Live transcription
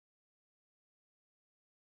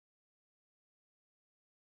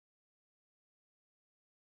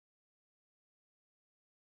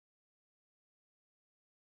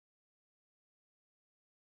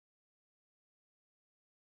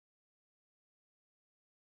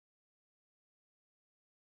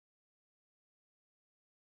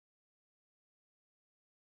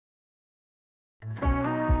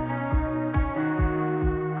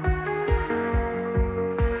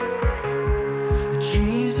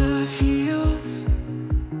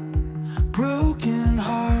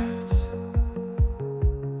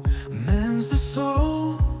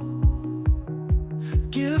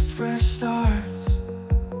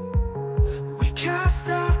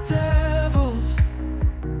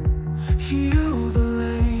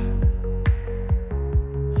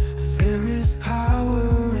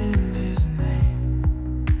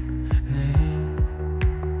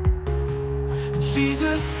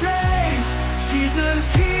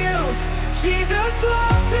Jesus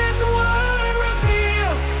loves His word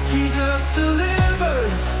reveals. Jesus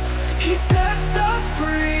delivers, He sets us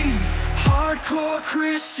free. Hardcore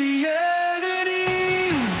Christianity.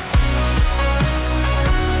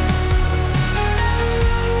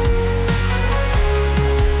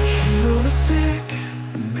 Heal the sick,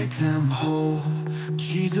 make them whole.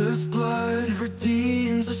 Jesus' blood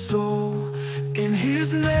redeems the soul. In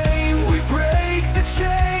His name we break the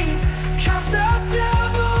chains, cast out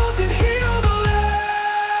devils and heal the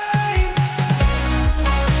lame.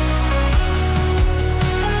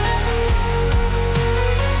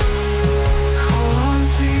 Call on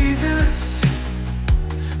Jesus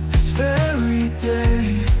this very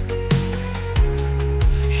day.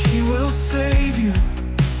 He will save you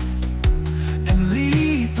and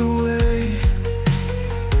lead the way.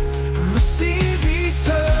 Receive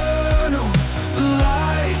eternal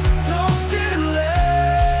life, don't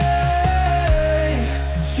delay.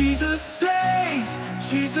 Jesus saves,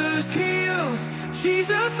 Jesus heals,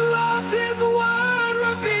 Jesus loves, His word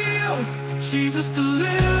reveals. Jesus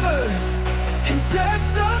delivers and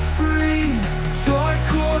sets us free.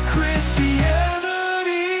 Joyful Christianity.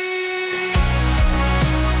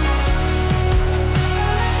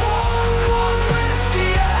 Joyful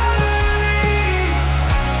Christianity.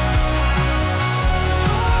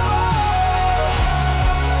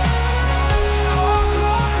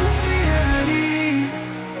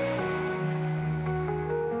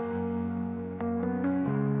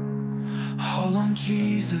 Call on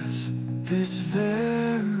Jesus this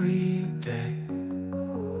very day.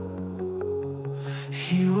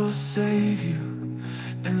 He will save you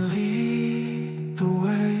and lead the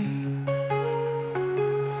way.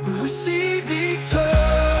 Receive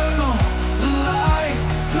eternal life,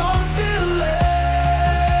 don't delay.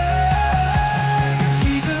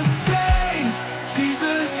 Jesus saves,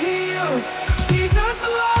 Jesus heals, Jesus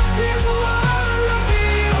loves, His word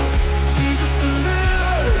reveals. Jesus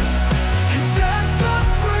delivers and sets us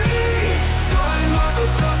free. Join Michael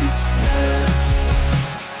W. Smith.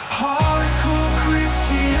 Hardcore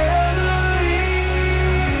Christianity.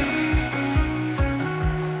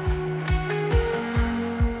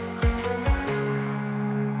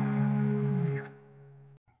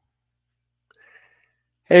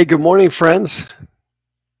 Hey, good morning, friends.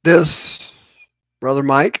 This Brother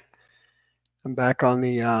Mike. I'm back on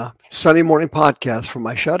the Sunday morning podcast for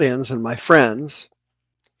my shut-ins and my friends.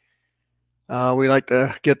 We like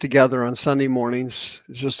to get together on Sunday mornings.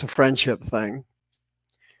 It's just a friendship thing.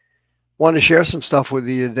 Want to share some stuff with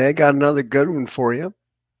you today. Got another good one for you.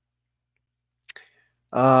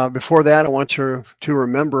 Before that, I want you to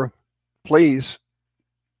remember, please,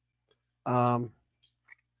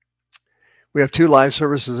 we have 2 live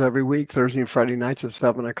services every week, Thursday and Friday nights at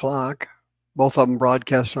 7 o'clock. Both of them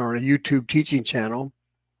broadcast on our YouTube teaching channel,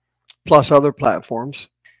 plus other platforms.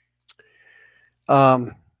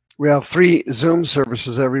 We have 3 Zoom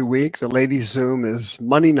services every week. The ladies' Zoom is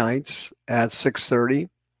Monday nights at 6:30.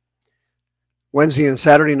 Wednesday and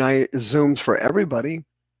Saturday night is Zooms for everybody,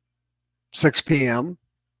 6 p.m.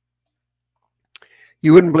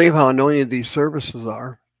 You wouldn't believe how anointed these services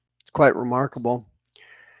are. It's quite remarkable.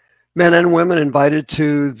 Men and women invited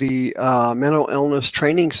to the mental illness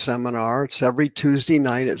training seminar. It's every Tuesday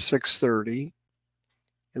night at 6:30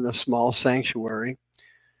 in the small sanctuary.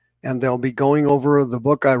 And they'll be going over the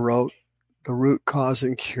book I wrote, The Root, Cause,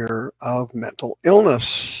 and Cure of Mental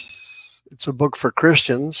Illness. It's a book for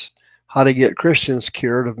Christians, how to get Christians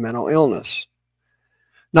cured of mental illness.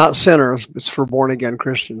 Not sinners, it's for born-again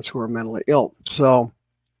Christians who are mentally ill. So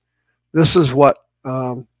this is what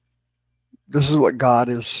God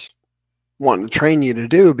is wanting to train you to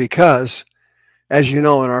do, because, as you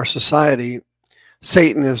know, in our society,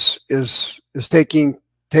 Satan is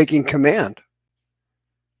taking command.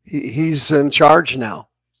 He's in charge now,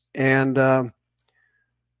 and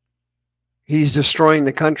he's destroying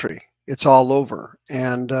the country. It's all over,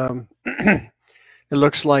 and it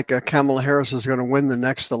looks like Kamala Harris is going to win the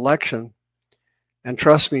next election. And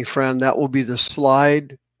trust me, friend, that will be the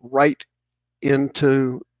slide right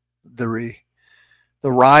into the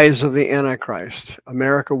rise of the Antichrist.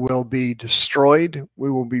 America will be destroyed. We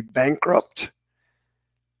will be bankrupt.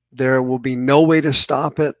 There will be no way to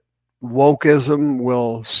stop it. Wokeism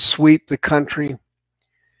will sweep the country,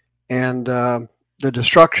 and the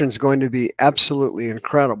destruction is going to be absolutely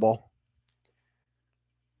incredible.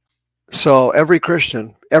 So every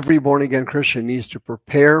Christian, every born-again Christian needs to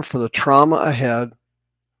prepare for the trauma ahead,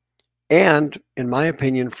 and, in my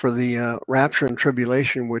opinion, for the rapture and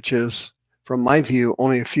tribulation, which is, from my view,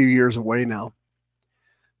 only a few years away now.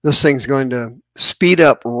 This thing's going to speed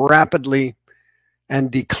up rapidly and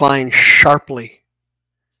decline sharply.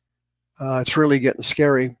 It's really getting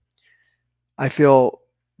scary. I feel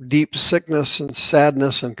deep sickness and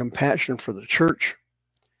sadness and compassion for the church.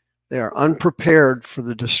 They are unprepared for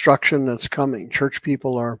the destruction that's coming. Church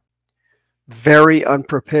people are very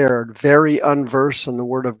unprepared, very unversed in the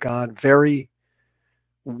Word of God, very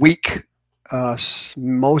weak.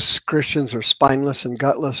 Most Christians are spineless and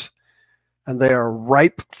gutless, and they are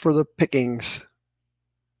ripe for the pickings.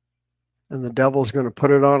 And the devil's going to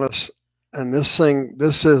put it on us. And this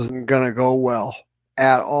isn't going to go well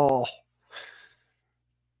at all.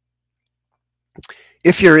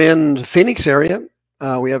 If you're in the Phoenix area,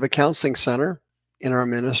 we have a counseling center in our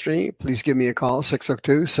ministry. Please give me a call,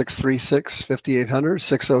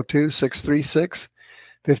 602-636-5800,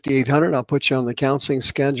 602-636-5800. I'll put you on the counseling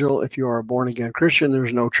schedule. If you are a born-again Christian,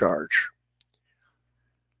 there's no charge.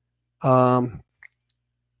 Please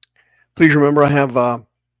remember, I have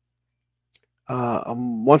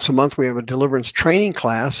once a month we have a deliverance training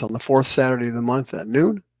class on the fourth Saturday of the month at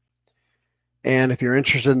noon. And if you're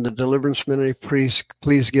interested in the deliverance ministry,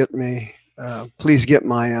 please get my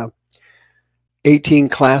 18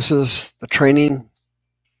 classes, the training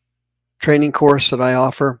course that I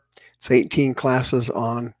offer. It's 18 classes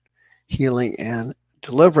on healing and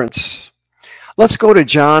deliverance. Let's go to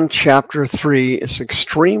John chapter 3. It's an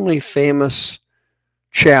extremely famous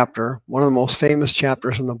chapter, one of the most famous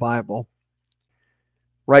chapters in the Bible,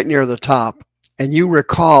 right near the top. And you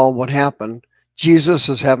recall what happened. Jesus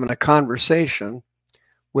is having a conversation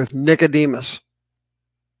with Nicodemus.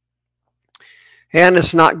 And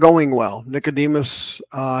it's not going well. Nicodemus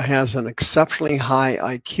has an exceptionally high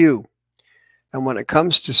IQ. And when it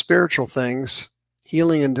comes to spiritual things,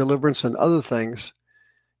 healing and deliverance and other things,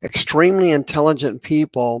 extremely intelligent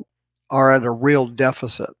people are at a real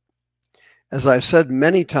deficit. As I've said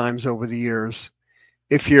many times over the years,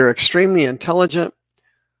 if you're extremely intelligent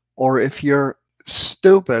or if you're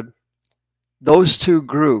stupid, those two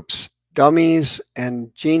groups, dummies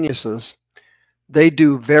and geniuses, they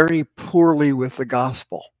do very poorly with the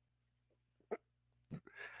gospel.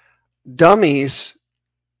 Dummies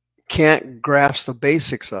can't grasp the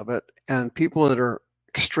basics of it, and people that are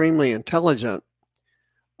extremely intelligent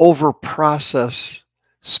over-process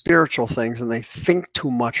spiritual things, and they think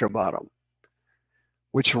too much about them,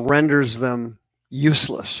 which renders them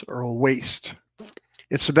useless or a waste.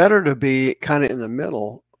 It's better to be kind of in the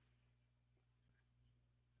middle,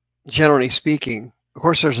 generally speaking. Of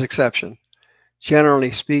course, there's an exception.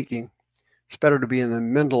 Generally speaking, it's better to be in the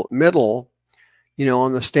middle, you know,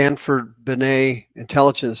 on the Stanford Binet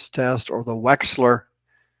intelligence test or the Wechsler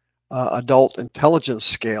adult intelligence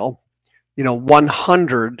scale. You know,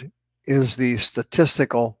 100 is the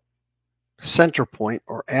statistical center point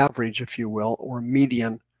or average, if you will, or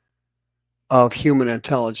median of human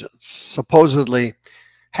intelligence. Supposedly,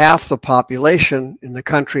 half the population in the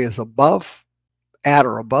country is at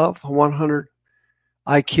or above 100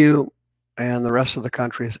 IQ, and the rest of the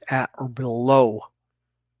country is at or below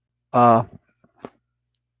 100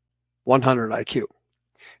 IQ.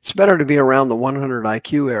 It's better to be around the 100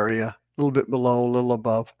 IQ area, a little bit below, a little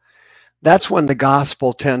above. That's when the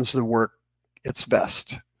gospel tends to work its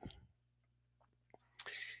best.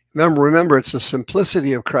 Remember, it's the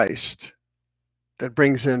simplicity of Christ that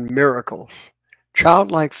brings in miracles.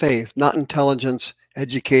 Childlike faith, not intelligence,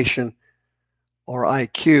 education, or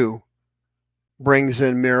IQ, brings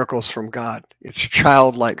in miracles from God. It's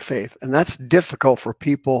childlike faith. And that's difficult for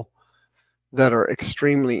people that are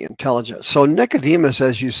extremely intelligent. So Nicodemus,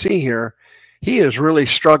 as you see here, he is really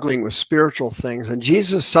struggling with spiritual things. And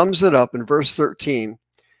Jesus sums it up in verse 13.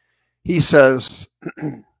 He says,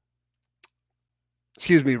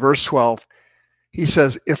 verse 12, he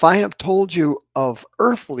says, if I have told you of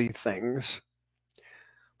earthly things,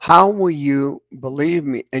 how will you believe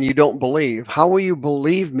me? And you don't believe. How will you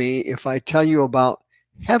believe me if I tell you about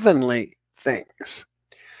heavenly things?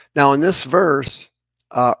 Now, in this verse,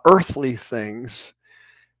 earthly things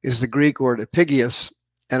is the Greek word epigeus,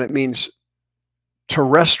 and it means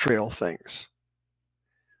terrestrial things.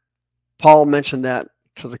 Paul mentioned that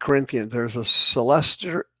to the Corinthians. There's a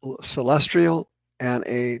celestial and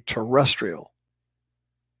a terrestrial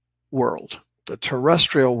world. The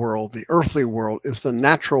terrestrial world, the earthly world, is the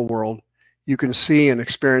natural world you can see and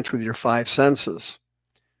experience with your five senses.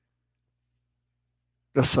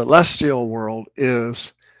 The celestial world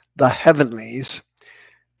is the heavenlies,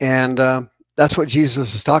 and that's what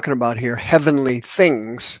Jesus is talking about here. Heavenly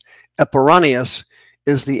things. Eperonius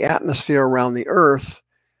is the atmosphere around the earth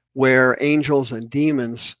where angels and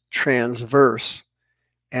demons transverse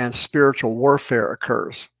and spiritual warfare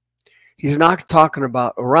occurs. He's not talking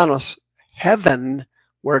about Uranus, heaven,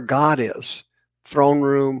 where God is, throne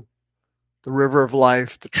room, the river of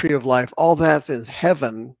life, the tree of life, all that's in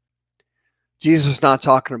heaven. Jesus is not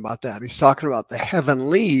talking about that. He's talking about the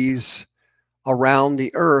heavenlies around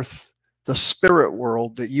the earth, the spirit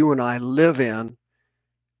world that you and I live in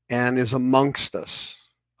and is amongst us.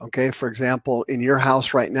 Okay, for example, in your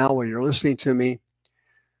house right now, while you're listening to me,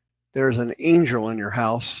 there's an angel in your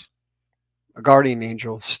house, a guardian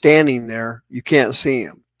angel, standing there. You can't see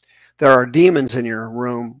him. There are demons in your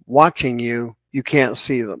room watching you. You can't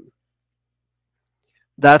see them.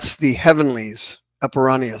 That's the heavenlies,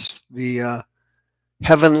 Eperonius, the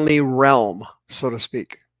heavenly realm, so to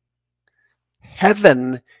speak.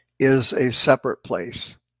 Heaven is a separate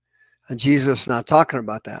place. And Jesus is not talking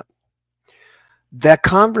about that. That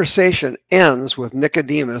conversation ends with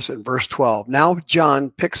Nicodemus in verse 12. Now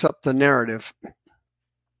John picks up the narrative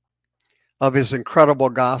of his incredible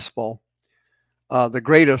gospel. The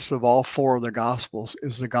greatest of all four of the gospels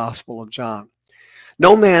is the gospel of John.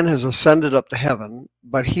 No man has ascended up to heaven,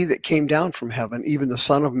 but he that came down from heaven, even the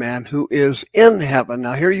Son of Man who is in heaven.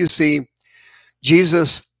 Now here you see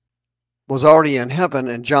Jesus was already in heaven,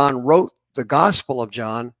 and John wrote the gospel of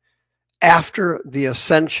John after the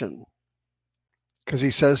ascension. Because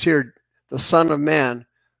he says here, the Son of Man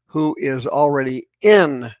who is already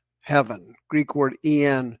in heaven. Greek word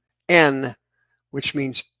en, which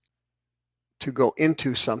means to go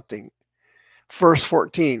into something. Verse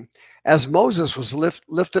 14, as Moses was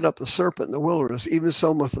lifted up the serpent in the wilderness, even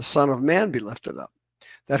so must the Son of Man be lifted up,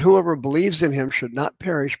 that whoever believes in him should not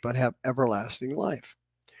perish, but have everlasting life.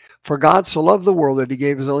 For God so loved the world that he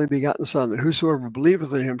gave his only begotten Son, that whosoever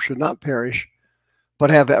believeth in him should not perish, but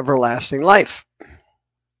have everlasting life.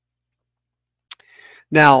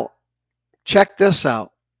 Now, check this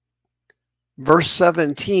out. Verse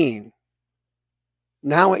 17.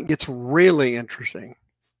 Now it gets really interesting.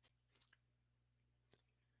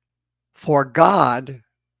 For God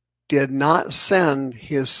did not send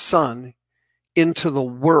his Son into the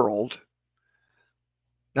world.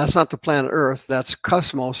 That's not the planet Earth. That's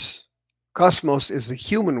cosmos. Cosmos is the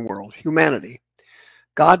human world, humanity.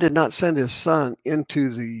 God did not send his Son into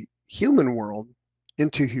the human world,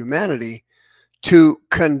 into humanity, to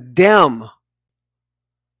condemn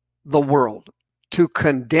the world, to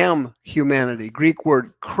condemn humanity. Greek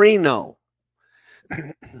word krino.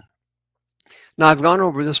 Now, I've gone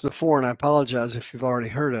over this before, and I apologize if you've already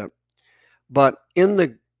heard it. But in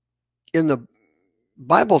the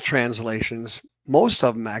Bible translations, most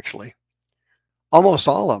of them actually, almost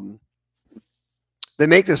all of them, they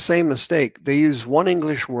make the same mistake. They use one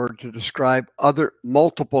English word to describe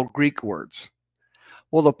multiple Greek words.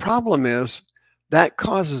 Well, the problem is that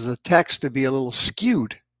causes the text to be a little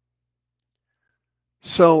skewed.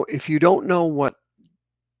 So if you don't know what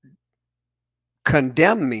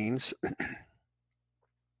condemn means,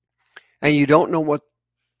 and you don't know what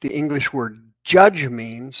the English word judge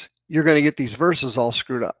means, you're going to get these verses all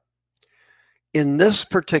screwed up. In this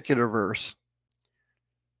particular verse,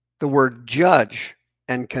 the word judge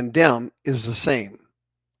and condemn is the same.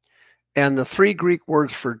 And the three Greek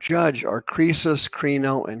words for judge are krisis,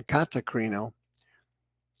 krino, and katakrino.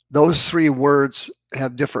 Those three words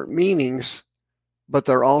have different meanings, but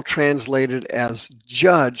they're all translated as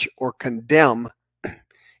judge or condemn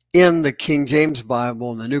in the King James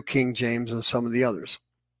Bible and the New King James and some of the others.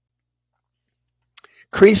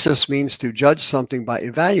 Krisis means to judge something by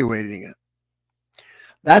evaluating it.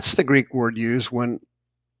 That's the Greek word used when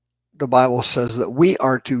the Bible says that we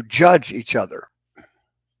are to judge each other.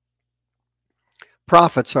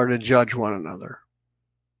 Prophets are to judge one another.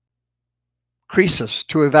 Krisis,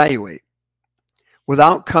 to evaluate,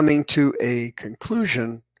 without coming to a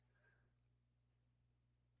conclusion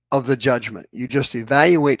of the judgment. You just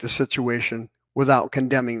evaluate the situation without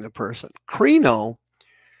condemning the person. Krino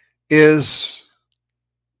is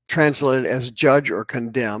translated as judge or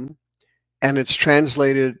condemn, and it's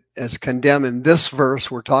translated as condemn in this verse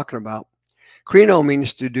we're talking about. Krino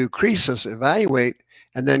means to do krisis, evaluate,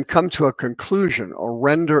 and then come to a conclusion or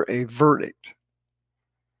render a verdict.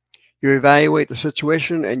 You evaluate the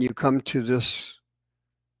situation and you come to this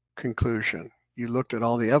conclusion. You looked at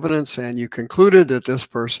all the evidence and you concluded that this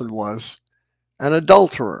person was an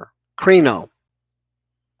adulterer. Krino.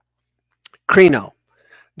 Krino.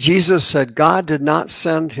 Jesus said God did not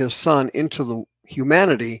send his Son into the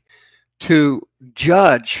humanity to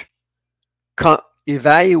judge,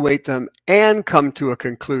 evaluate them, and come to a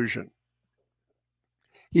conclusion.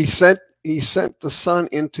 He sent the Son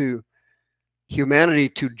into humanity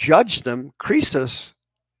to judge them, krisis,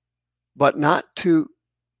 but not to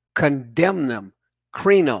condemn them,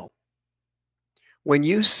 krino. When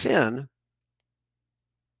you sin,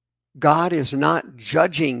 God is not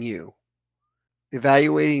judging you.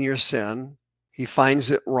 evaluating your sin. He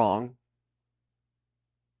finds it wrong.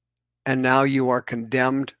 And now you are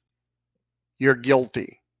condemned. You're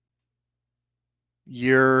guilty.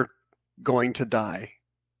 You're going to die.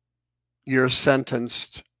 You're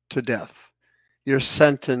sentenced to death. You're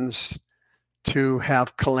sentenced to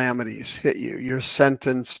have calamities hit you. You're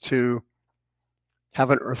sentenced to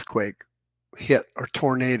have an earthquake hit, or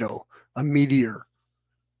tornado, a meteor.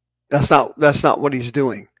 That's not what he's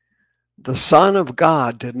doing. The Son of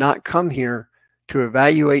God did not come here to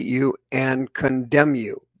evaluate you and condemn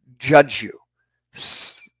you, judge you,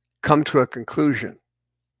 come to a conclusion.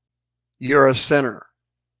 You're a sinner.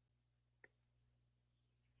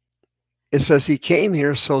 It says he came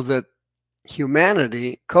here so that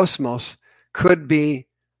humanity, cosmos, could be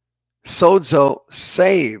sozo,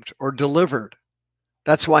 saved or delivered.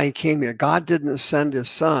 That's why he came here. God didn't send his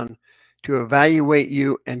Son to evaluate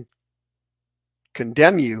you and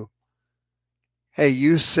condemn you. Hey,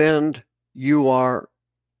 you sinned. You are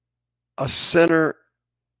a sinner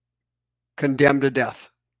condemned to death.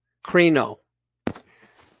 Krino.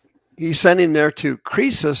 He's sending there to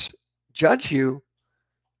Croesus, judge you,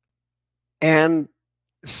 and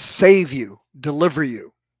save you, deliver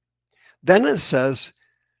you. Then it says,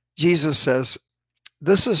 Jesus says,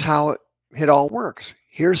 this is how it all works.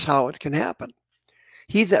 Here's how it can happen.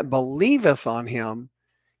 He that believeth on him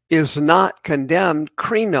is not condemned,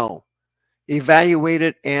 krino,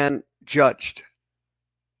 evaluated and judged,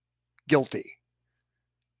 guilty.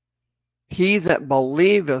 He that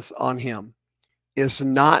believeth on him is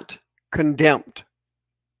not condemned.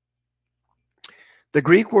 The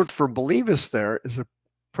Greek word for believest there is a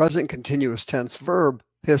present continuous tense verb,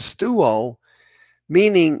 pisteuo,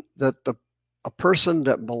 meaning that a person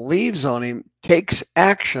that believes on him takes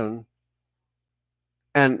action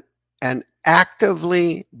and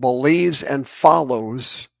actively believes and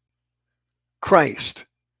follows Christ.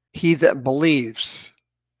 He that believes.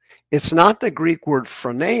 It's not the Greek word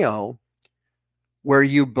phroneo, where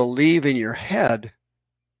you believe in your head,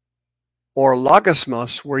 or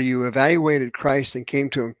logismos, where you evaluated Christ and came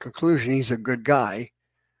to a conclusion he's a good guy.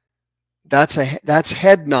 That's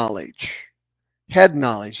head knowledge. Head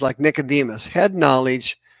knowledge, like Nicodemus. Head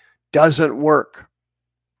knowledge doesn't work.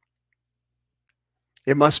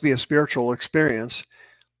 It must be a spiritual experience.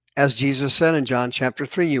 As Jesus said in John chapter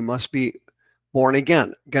 3, you must be born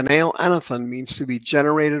again. Geneo anathen means to be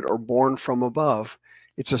generated or born from above.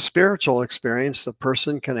 It's a spiritual experience the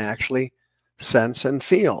person can actually sense and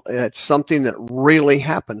feel. It's something that really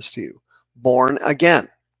happens to you. Born again.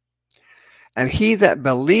 And he that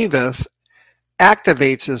believeth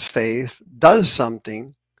activates his faith, does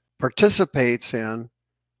something, participates in.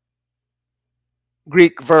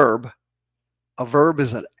 Greek verb. A verb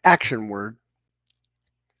is an action word.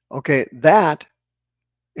 Okay, that,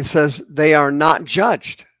 it says, they are not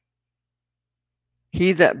judged.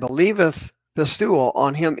 He that believeth, pisteuo,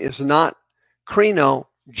 on him is not, krino,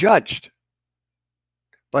 judged.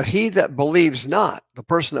 But he that believes not, the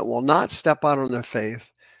person that will not step out on their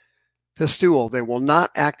faith, pisteuo, they will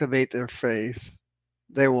not activate their faith.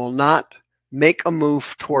 They will not make a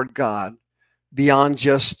move toward God beyond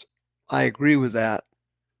just, I agree with that.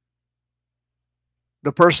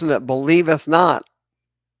 The person that believeth not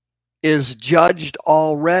is judged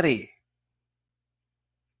already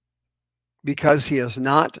because he has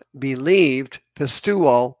not believed,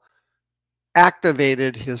 pisteuo,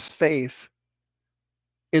 activated his faith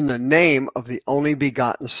in the name of the only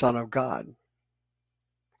begotten Son of God.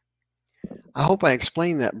 I hope I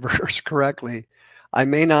explained that verse correctly. I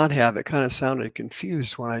may not have. It kind of sounded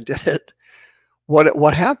confused when I did it.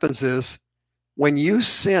 What happens is when you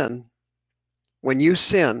sin,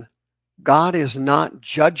 God is not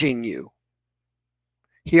judging you.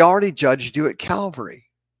 He already judged you at Calvary.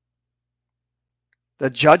 The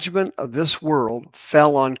judgment of this world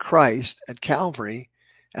fell on Christ at Calvary,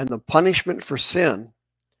 and the punishment for sin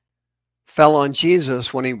fell on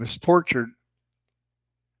Jesus when he was tortured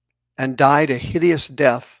and died a hideous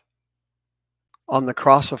death on the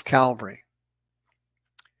cross of Calvary.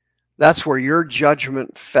 That's where your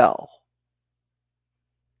judgment fell.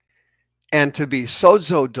 And to be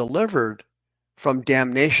sozo delivered from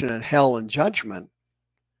damnation and hell and judgment,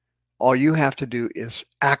 all you have to do is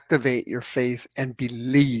activate your faith and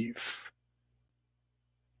believe.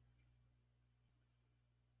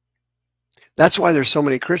 That's why there's so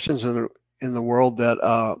many Christians in the world that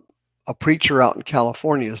a preacher out in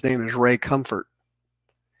California, his name is Ray Comfort.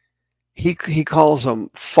 He calls them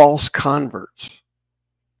false converts.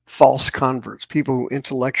 False converts, people who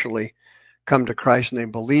intellectually come to Christ and they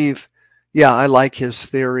believe, yeah, I like his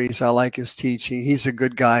theories, I like his teaching, he's a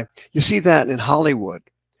good guy. You see that in Hollywood.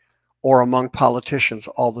 or among politicians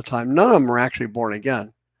all the time. None of them are actually born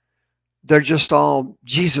again. They're just all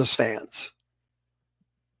Jesus fans.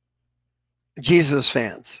 Jesus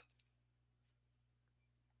fans.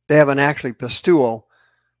 They haven't actually pistuo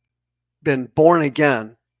been born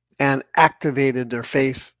again and activated their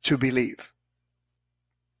faith to believe.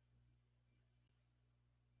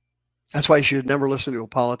 That's why you should never listen to a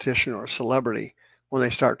politician or a celebrity when they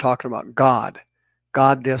start talking about God.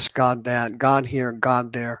 God this, God that, God here,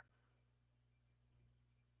 God there.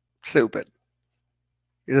 Stupid.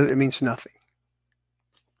 It means nothing.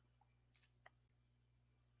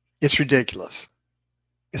 It's ridiculous.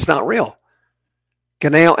 It's not real.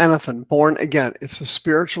 Ganeo Anathan, born again. It's a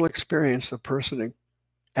spiritual experience the person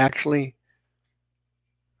actually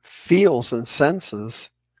feels and senses.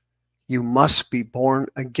 You must be born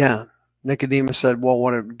again. Nicodemus said, well,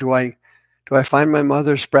 what do I find my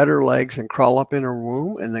mother, spread her legs and crawl up in her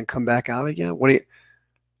womb and then come back out again?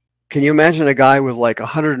 Can you imagine a guy with like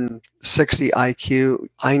 160 IQ,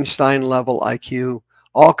 Einstein level IQ,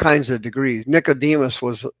 all kinds of degrees? Nicodemus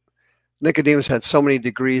had so many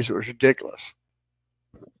degrees, it was ridiculous.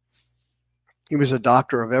 He was a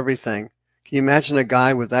doctor of everything. Can you imagine a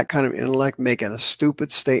guy with that kind of intellect making a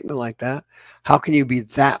stupid statement like that? How can you be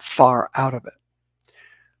that far out of it?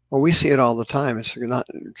 Well, we see it all the time. It's not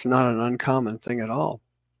an uncommon thing at all.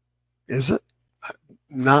 Is it?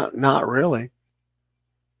 Not really.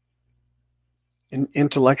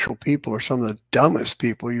 Intellectual people are some of the dumbest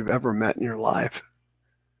people you've ever met in your life.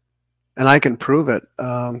 And I can prove it.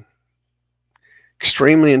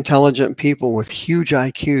 Extremely intelligent people with huge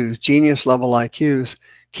IQs, genius level IQs,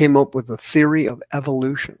 came up with the theory of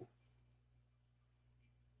evolution.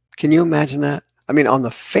 Can you imagine that? I mean, on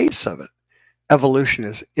the face of it, evolution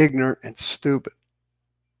is ignorant and stupid.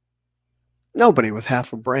 Nobody with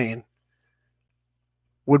half a brain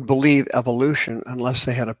would believe evolution unless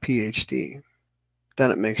they had a PhD.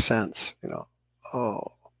 Then it makes sense, you know.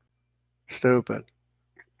 Oh, stupid.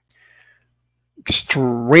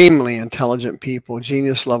 Extremely intelligent people,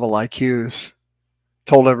 genius level IQs,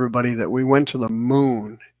 told everybody that we went to the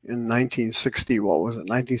moon in 1960, what was it,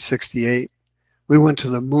 1968? We went to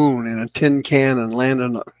the moon in a tin can and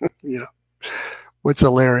landed on, you know, what's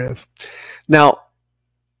hilarious. Now,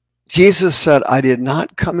 Jesus said, I did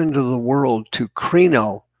not come into the world to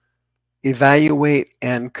krino, evaluate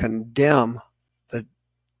and condemn,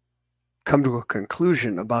 come to a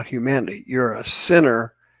conclusion about humanity. You're a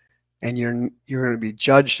sinner and you're going to be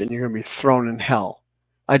judged and you're going to be thrown in hell.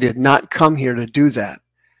 I did not come here to do that.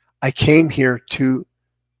 I came here to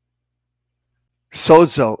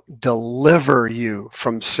sozo, deliver you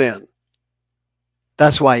from sin.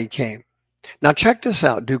 That's why he came. Now check this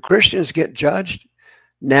out. Do Christians get judged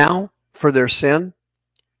now for their sin?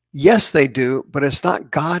 Yes, they do, but it's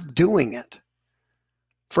not God doing it.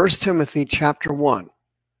 1 Timothy chapter 1.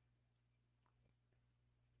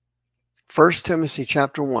 1 Timothy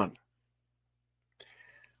chapter 1.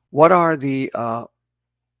 What are the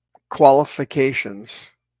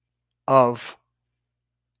qualifications of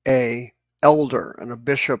an elder and a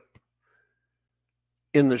bishop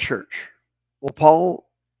in the church? Well, Paul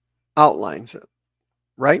outlines it,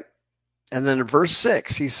 right? And then in verse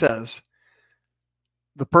 6, he says,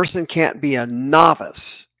 the person can't be a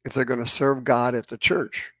novice if they're going to serve God at the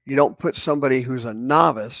church. You don't put somebody who's a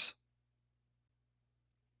novice.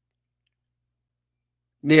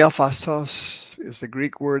 Neophytos is the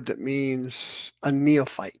Greek word that means a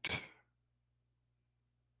neophyte.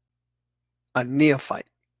 A neophyte,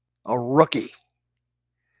 a rookie.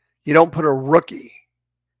 You don't put a rookie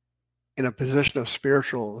in a position of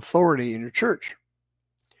spiritual authority in your church.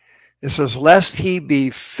 It says, lest he be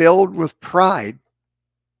filled with pride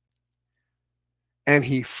and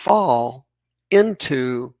he fall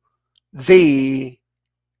into the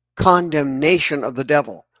condemnation of the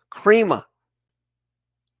devil. Krima,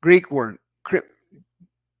 Greek word,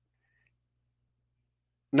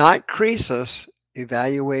 not krisis,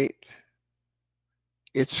 evaluate.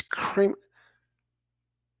 It's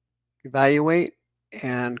evaluate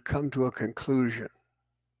and come to a conclusion.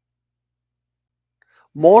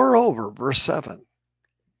 Moreover, verse 7,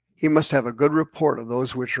 he must have a good report of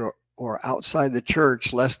those which are outside the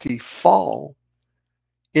church, lest he fall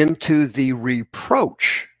into the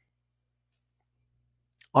reproach.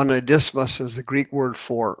 Onodismos is the Greek word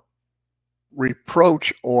for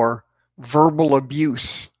reproach or verbal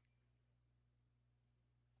abuse.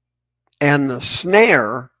 And the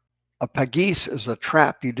snare, a pagis, is a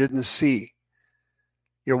trap you didn't see.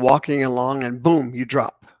 You're walking along and boom, you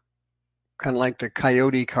drop. Kind of like the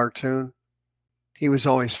Coyote cartoon. He was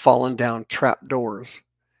always falling down trap doors.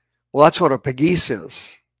 Well, that's what a pagis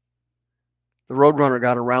is. The roadrunner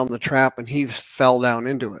got around the trap and he fell down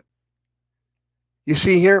into it. You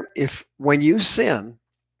see here, when you sin,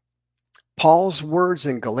 Paul's words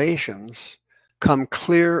in Galatians come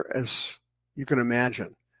clear as you can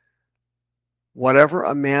imagine. Whatever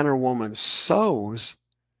a man or woman sows,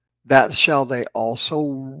 that shall they also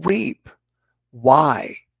reap.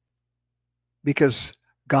 Why? Because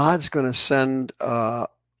God's going to send a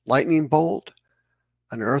lightning bolt,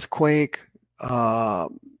 an earthquake.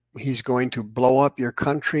 He's going to blow up your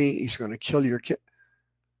country. He's going to kill your kid.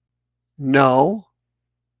 No.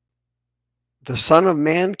 The Son of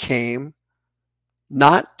Man came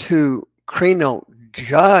not to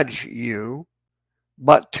judge you,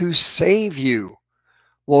 but to save you.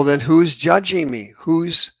 Well, then who's judging me?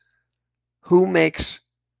 Who makes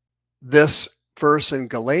this verse in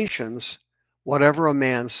Galatians, whatever a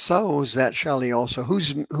man sows, that shall he also.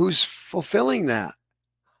 Who's fulfilling that?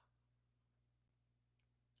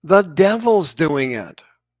 The devil's doing it.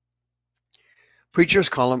 Preachers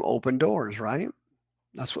call them open doors, right?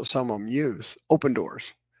 That's what some of them use, open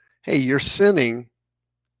doors. Hey, your sinning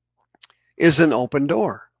is an open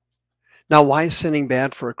door. Now, why is sinning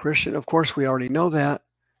bad for a Christian? Of course, we already know that.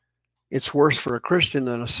 It's worse for a Christian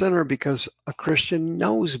than a sinner because a Christian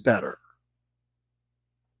knows better.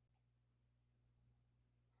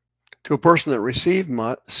 To a person that receives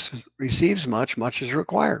much, much is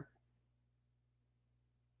required.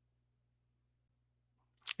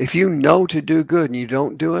 If you know to do good and you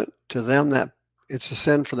don't do it, to them that it's a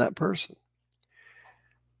sin for that person.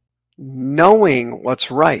 Knowing what's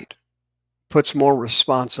right puts more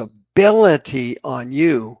responsibility on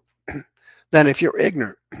you than if you're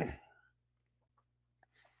ignorant.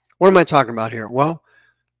 What am I talking about here? Well,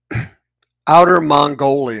 outer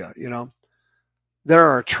Mongolia, there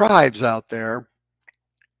are tribes out there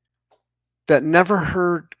that never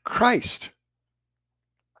heard Christ.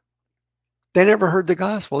 They never heard the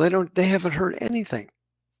gospel. They haven't heard anything.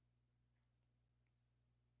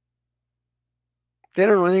 They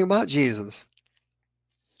don't know anything about Jesus.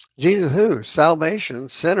 Jesus who? Salvation,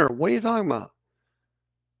 sinner. What are you talking about?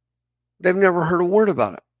 They've never heard a word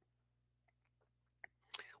about it.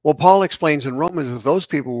 Well, Paul explains in Romans that those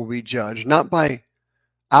people will be judged not by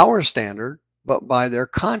our standard, but by their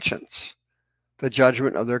conscience. The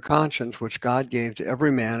judgment of their conscience, which God gave to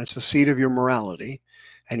every man. It's the seat of your morality,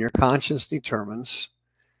 and your conscience determines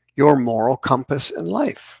your moral compass in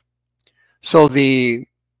life. So the,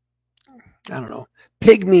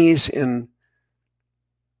 pygmies in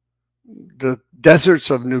the deserts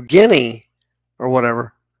of New Guinea or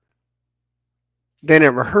whatever, they've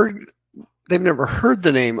never heard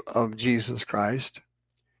the name of Jesus Christ.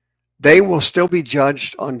 They will still be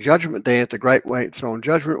judged on Judgment Day at the great white throne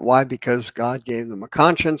judgment. Why? Because God gave them a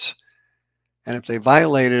conscience, and if they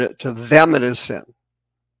violated it, to them it is sin.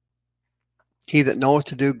 He that knoweth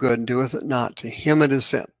to do good and doeth it not, to him it is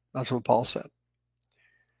sin. That's what Paul said.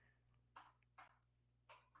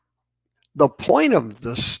 The point of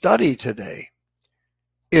the study today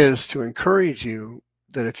is to encourage you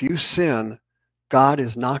that if you sin, God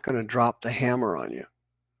is not going to drop the hammer on you.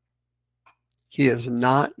 He is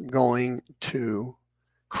not going to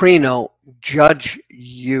judge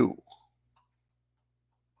you.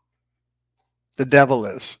 The devil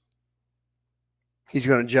is. He's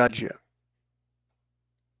going to judge you.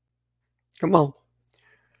 Come on.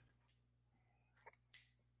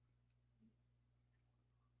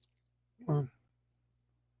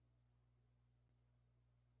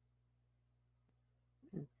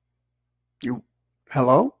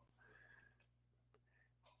 Hello?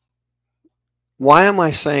 Why am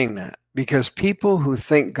I saying that? Because people who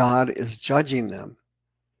think God is judging them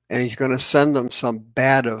and he's going to send them some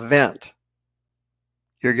bad event,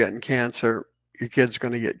 you're getting cancer, your kid's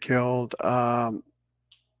going to get killed, you're going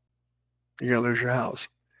to lose your house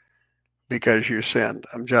because you sinned.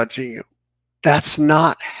 I'm judging you. That's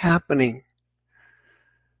not happening.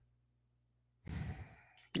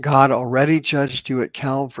 God already judged you at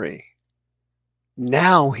Calvary.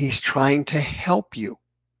 Now he's trying to help you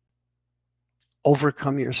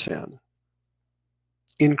overcome your sin,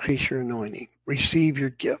 increase your anointing, receive your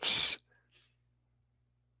gifts,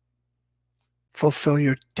 fulfill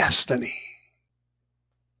your destiny.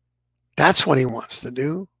 That's what he wants to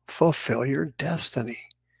do. Fulfill your destiny.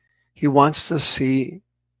 He wants to see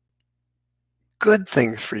good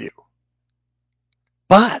things for you.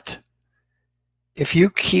 But if you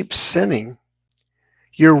keep sinning,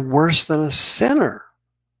 you're worse than a sinner.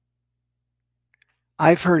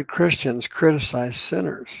 I've heard Christians criticize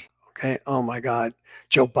sinners. Okay, oh my God,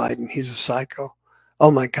 Joe Biden, he's a psycho.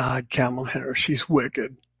 Oh my God, Kamala Harris, she's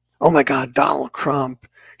wicked. Oh my God, Donald Trump,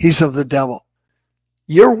 he's of the devil.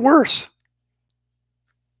 You're worse.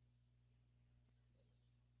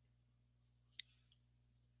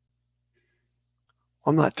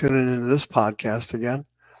 I'm not tuning into this podcast again.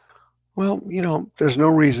 Well, there's no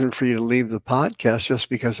reason for you to leave the podcast just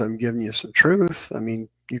because I'm giving you some truth. I mean,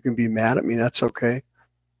 you can be mad at me. That's okay.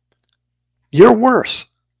 You're worse.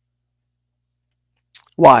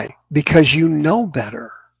 Why? Because you know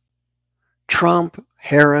better. Trump,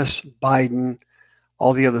 Harris, Biden,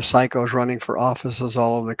 all the other psychos running for offices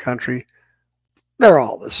all over the country, they're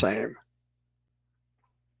all the same.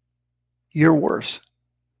 You're worse.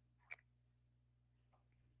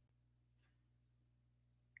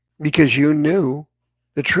 Because you knew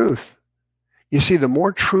the truth. You see, the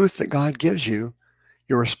more truth that God gives you,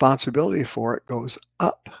 your responsibility for it goes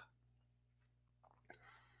up.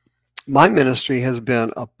 My ministry has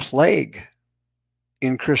been a plague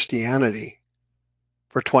in Christianity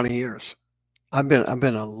for 20 years. I've been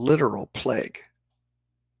a literal plague.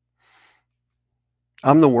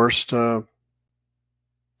 I'm the worst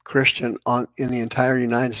Christian in the entire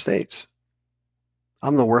United States.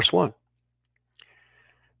 I'm the worst one.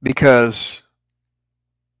 Because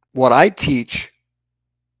what I teach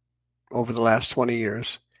over the last 20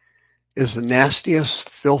 years is the nastiest,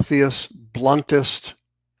 filthiest, bluntest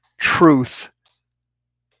truth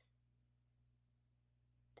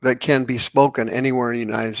that can be spoken anywhere in the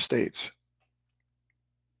United States.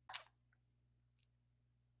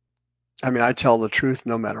 I mean, I tell the truth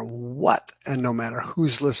no matter what and no matter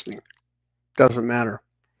who's listening. Doesn't matter.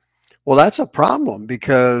 Well, that's a problem,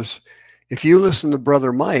 because if you listen to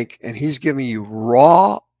Brother Mike and he's giving you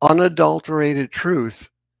raw, unadulterated truth,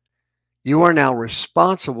 you are now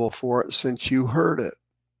responsible for it since you heard it.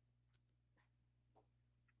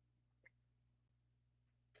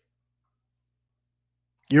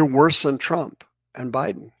 You're worse than Trump and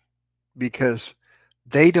Biden, because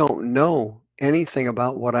they don't know anything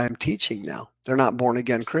about what I'm teaching now. They're not born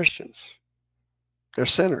again Christians. They're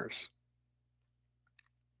sinners.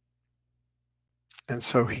 And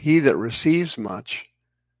so he that receives much,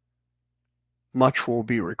 much will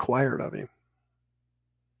be required of him.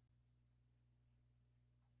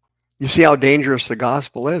 You see how dangerous the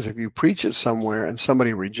gospel is. If you preach it somewhere and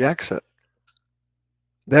somebody rejects it,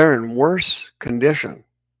 they're in worse condition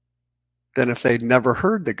than if they'd never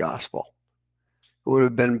heard the gospel. It would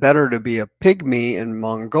have been better to be a pygmy in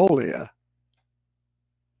Mongolia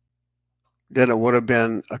than it would have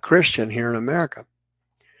been a Christian here in America.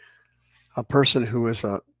 A person who is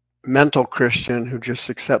a mental Christian who just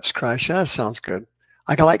accepts Christ. Yeah, that sounds good.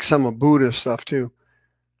 I like some of Buddhist stuff too.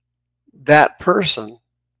 That person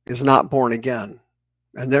is not born again,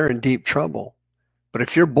 and they're in deep trouble. But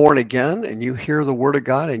if you're born again and you hear the word of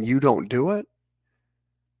God and you don't do it,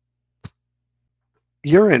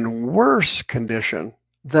 you're in worse condition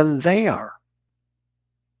than they are.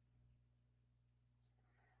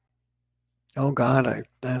 Oh God, I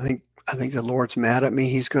think the Lord's mad at me.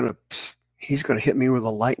 He's gonna hit me with a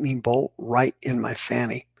lightning bolt right in my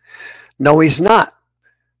fanny. No, he's not.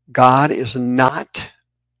 God is not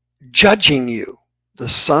judging you. The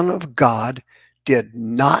Son of God did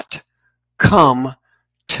not come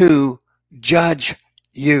to judge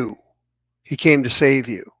you. He came to save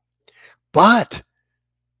you. But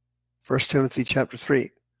 1 Timothy chapter 3,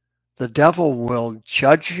 the devil will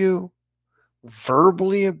judge you,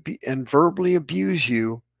 verbally abuse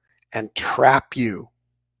you, and trap you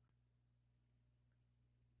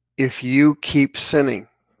if you keep sinning.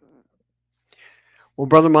 Well,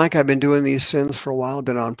 Brother Mike, I've been doing these sins for a while. I've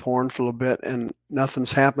been on porn for a little bit, and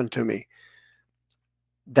nothing's happened to me.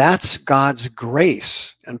 That's God's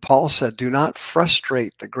grace. And Paul said, do not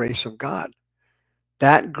frustrate the grace of God.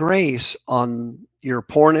 That grace on your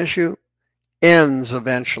porn issue ends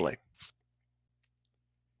eventually.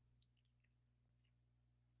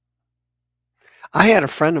 I had a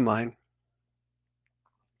friend of mine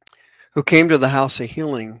who came to the House of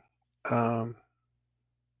Healing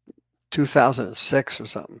 2006 or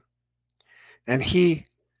something. And he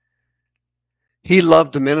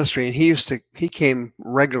loved the ministry, and he came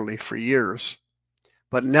regularly for years,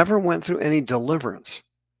 but never went through any deliverance.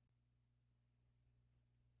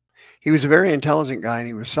 He was a very intelligent guy, and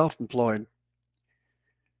he was self-employed.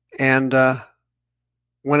 And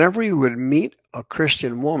whenever he would meet a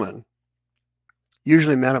Christian woman,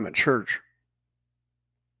 usually met him at church,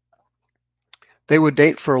 they would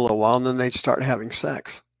date for a little while, and then they'd start having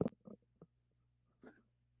sex.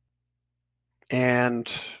 And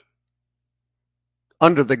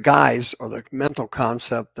under the guise or the mental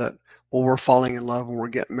concept that, well, we're falling in love and we're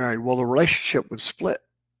getting married, well, the relationship would split.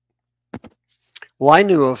 Well, I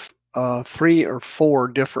knew of 3 or 4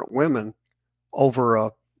 different women over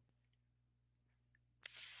a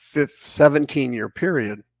 17-year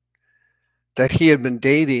period that he had been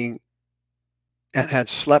dating and had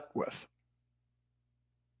slept with.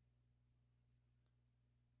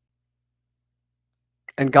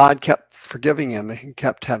 And God kept forgiving him and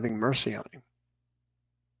kept having mercy on him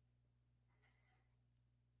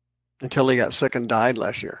until he got sick and died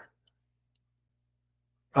last year.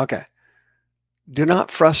 Okay. Do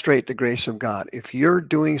not frustrate the grace of God. If you're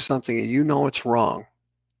doing something and you know it's wrong,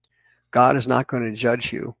 God is not going to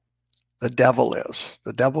judge you. The devil is.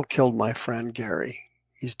 The devil killed my friend Gary.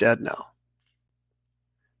 He's dead now.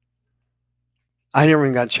 I never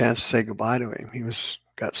even got a chance to say goodbye to him. He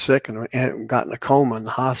got sick and got in a coma in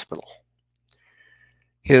the hospital.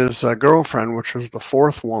 His girlfriend, which was the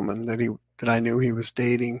fourth woman that I knew he was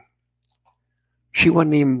dating, she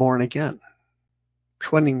wasn't even born again. She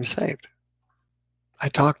wasn't even saved. I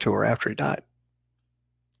talked to her after he died.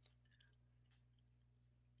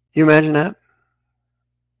 You imagine that?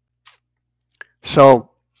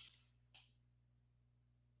 So,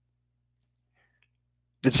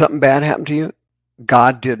 did something bad happen to you?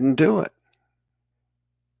 God didn't do it.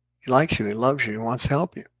 He likes you. He loves you. He wants to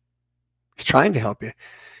help you. He's trying to help you.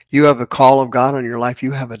 You have a call of God on your life.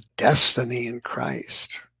 You have a destiny in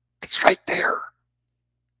Christ. It's right there.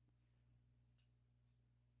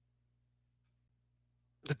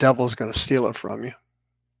 The devil's going to steal it from you.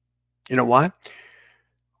 You know why?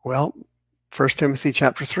 Well, 1 Timothy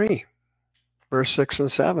chapter 3, verse 6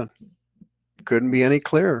 and 7. Couldn't be any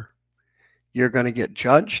clearer. You're going to get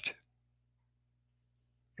judged.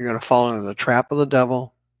 You're going to fall into the trap of the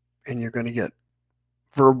devil, and you're going to get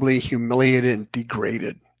verbally humiliated and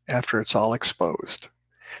degraded after it's all exposed.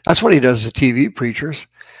 That's what he does to TV preachers.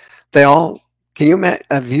 Can you imagine,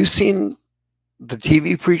 have you seen the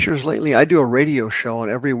TV preachers lately? I do a radio show on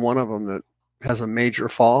every one of them that has a major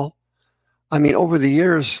fall. I mean, over the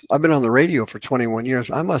years, I've been on the radio for 21 years.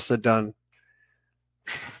 I must have done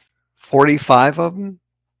 45 of them,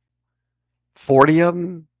 40 of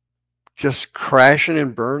them, just crashing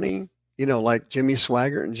and burning, like Jimmy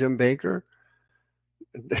Swaggart and Jim Baker.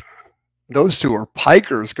 Those two are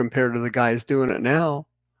pikers compared to the guys doing it now.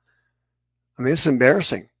 I mean, it's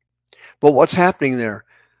embarrassing. But what's happening there?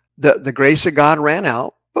 The grace of God ran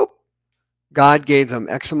out. Boop. God gave them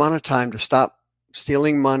X amount of time to stop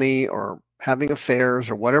stealing money or having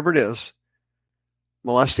affairs or whatever it is,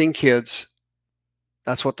 molesting kids.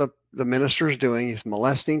 That's what the minister is doing. He's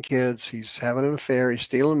molesting kids. He's having an affair. He's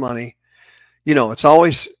stealing money. It's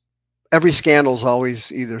always, every scandal is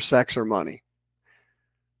always either sex or money.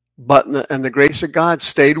 But, and the grace of God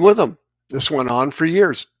stayed with them. This went on for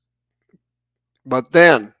years. But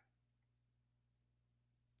then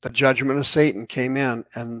the judgment of Satan came in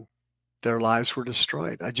and their lives were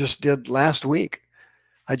destroyed. Last week,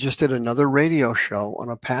 I just did another radio show on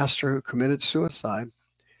a pastor who committed suicide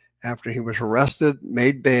after he was arrested,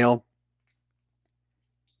 made bail,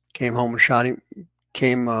 came home and shot him,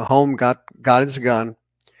 came home, got his gun,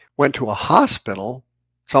 went to a hospital.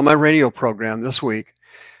 It's on my radio program this week.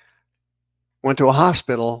 Went to a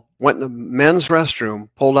hospital, went in the men's restroom,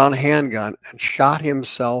 pulled out a handgun, and shot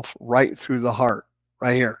himself right through the heart,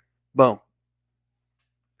 right here. Boom.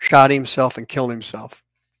 Shot himself and killed himself.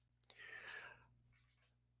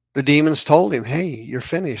 The demons told him, hey, you're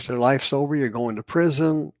finished. Their life's over. You're going to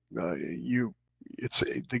prison. The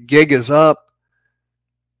gig is up.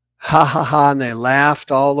 Ha, ha, ha. And they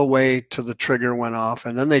laughed all the way till the trigger went off.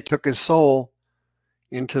 And then they took his soul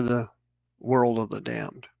into the world of the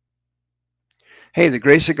damned. Hey, the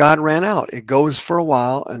grace of God ran out. It goes for a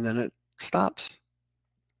while and then it stops.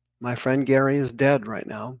 My friend Gary is dead right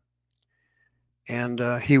now. And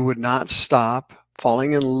he would not stop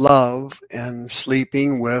falling in love and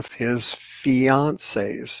sleeping with his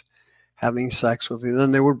fiancées, having sex with them.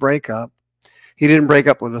 Then they would break up. He didn't break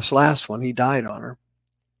up with this last one. He died on her.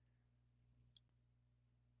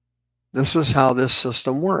 This is how this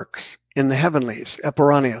system works in the heavenlies,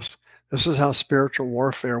 Eperonius. This is how spiritual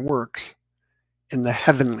warfare works in the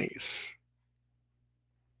heavenlies.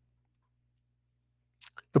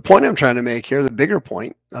 The point I'm trying to make here, the bigger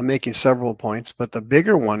point, I'm making several points, but the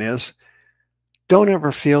bigger one is, don't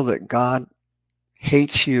ever feel that God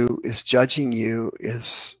hates you, is judging you,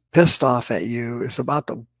 is pissed off at you, is about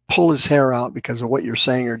to pull his hair out because of what you're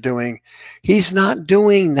saying or doing. He's not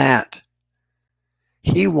doing that.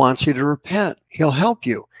 He wants you to repent. He'll help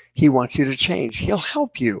you. He wants you to change. He'll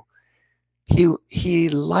help you. He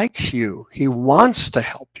likes you. He wants to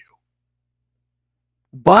help you.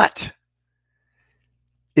 But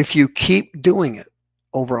if you keep doing it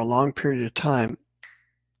over a long period of time,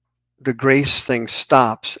 the grace thing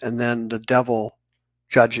stops and then the devil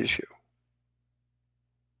judges you.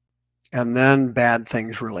 And then bad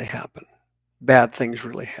things really happen. Bad things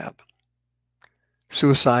really happen.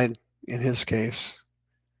 Suicide in his case.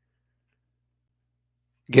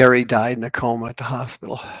 Gary died in a coma at the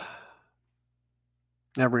hospital.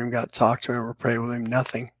 Never even got to talk to him or pray with him,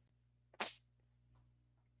 nothing.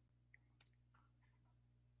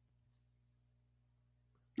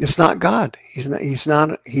 It's not God.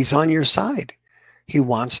 He's on your side. He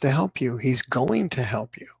wants to help you. He's going to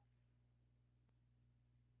help you.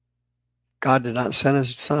 God did not send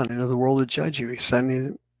his son into the world to judge you. He sent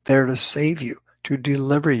him there to save you, to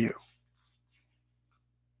deliver you.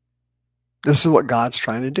 This is what God's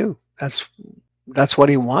trying to do. That's what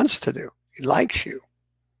he wants to do. He likes you.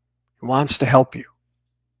 He wants to help you.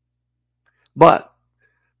 But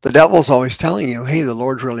the devil's always telling you, hey, the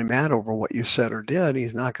Lord's really mad over what you said or did.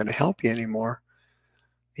 He's not going to help you anymore.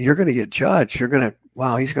 You're going to get judged. He's going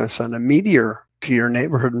to send a meteor to your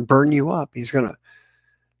neighborhood and burn you up. You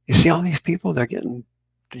see all these people, they're getting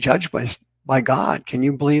judged by God. Can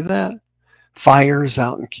you believe that? Fires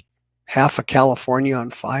out in half of California on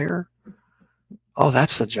fire. Oh,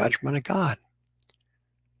 that's the judgment of God.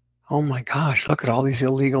 Oh my gosh, look at all these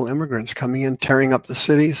illegal immigrants coming in, tearing up the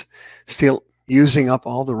cities, still using up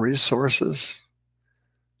all the resources.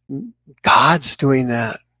 God's doing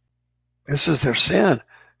that. This is their sin.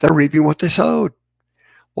 They're reaping what they sowed.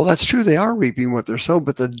 Well, that's true. They are reaping what they're sowed,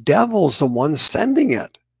 but the devil's the one sending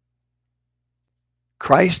it.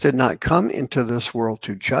 Christ did not come into this world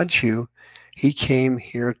to judge you. He came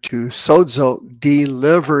here to sozo,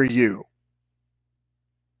 deliver you.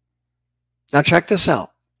 Now check this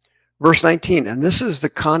out. Verse 19, and this is the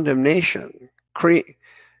condemnation.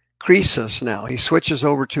 Krisis now. He switches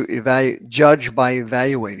over to judge by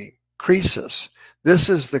evaluating. Krisis. This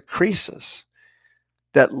is the krisis.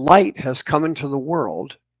 That light has come into the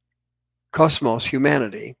world, cosmos,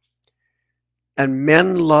 humanity, and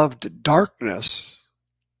men loved darkness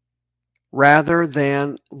rather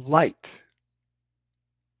than light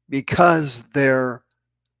because their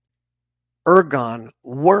ergon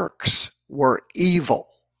works were evil.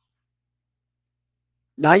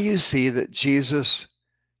 Now you see that Jesus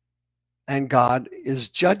and God is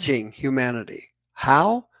judging humanity.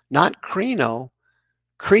 How? Not krino,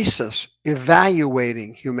 krisis,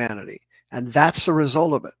 evaluating humanity. And that's the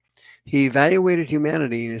result of it. He evaluated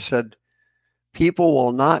humanity and he said, people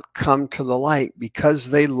will not come to the light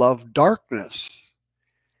because they love darkness.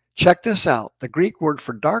 Check this out. The Greek word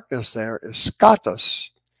for darkness there is skatos.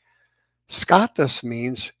 Skatos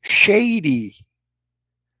means shady.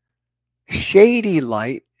 Shady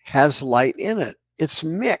light has light in it. It's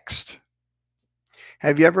mixed.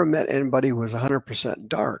 Have you ever met anybody who was 100%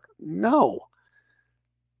 dark? No.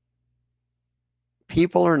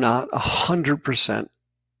 People are not 100%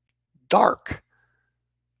 dark.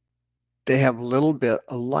 They have a little bit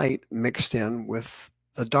of light mixed in with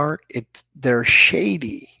the dark. They're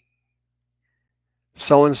shady.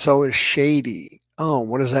 So-and-so is shady. Oh,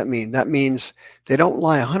 what does that mean? That means they don't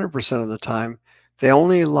lie 100% of the time. They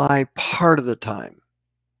only lie part of the time.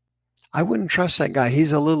 I wouldn't trust that guy.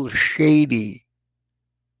 He's a little shady.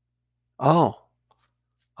 Oh,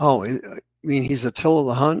 I mean, he's Attila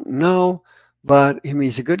the Hun? No, but I mean,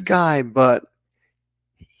 he's a good guy, but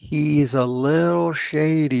he's a little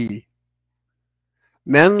shady.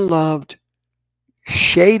 Men loved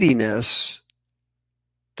shadiness.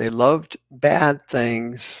 They loved bad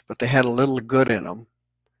things, but they had a little good in them.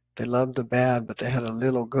 They loved the bad, but they had a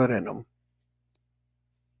little good in them.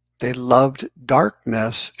 They loved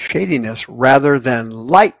darkness, shadiness, rather than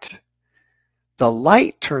light. The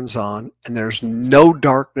light turns on, and there's no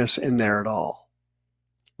darkness in there at all,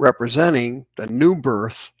 representing the new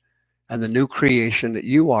birth and the new creation that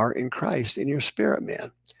you are in Christ, in your spirit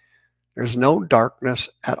man. There's no darkness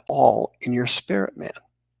at all in your spirit man.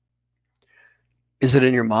 Is it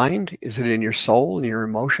in your mind? Is it in your soul, in your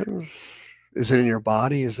emotions? Is it in your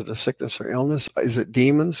body? Is it a sickness or illness? Is it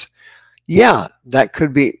demons? Yeah, that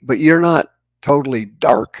could be, but you're not totally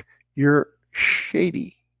dark. You're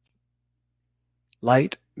shady.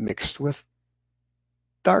 Light mixed with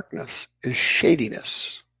darkness is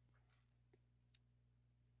shadiness.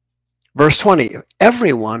 Verse 20,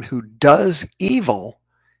 everyone who does evil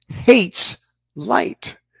hates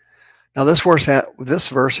light. Now this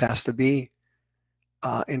verse has to be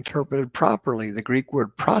interpreted properly. The Greek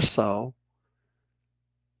word praso,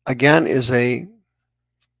 again, is a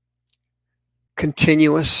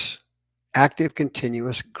active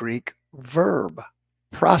continuous Greek verb.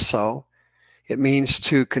 Praso, it means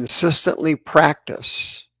to consistently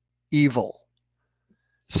practice evil.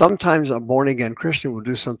 Sometimes a born-again Christian will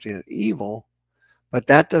do something evil, but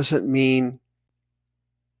that doesn't mean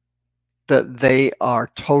that they are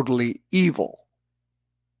totally evil,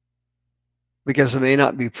 because they may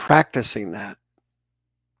not be practicing that.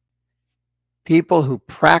 People who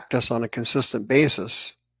practice on a consistent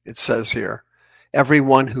basis, it says here,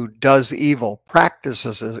 Everyone who does evil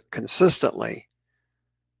practices it consistently.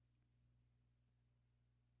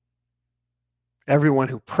 Everyone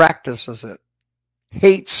who practices it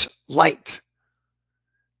hates light.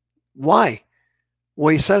 Why? Well,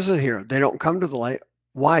 he says it here. They don't come to the light.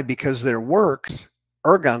 Why? Because their works,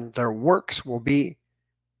 ergon, their works will be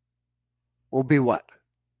what?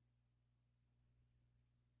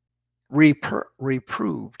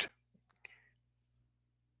 Reproved,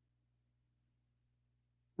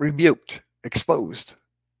 rebuked, exposed.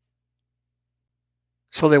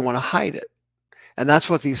 So they want to hide it. And that's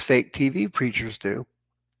what these fake TV preachers do.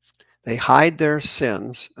 They hide their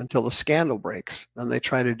sins until the scandal breaks. Then they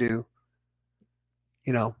try to do,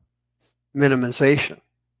 minimization.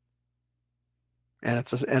 And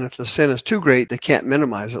if the sin is too great, they can't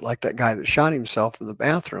minimize it, like that guy that shot himself in the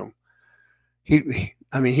bathroom. He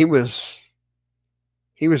was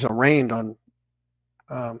arraigned on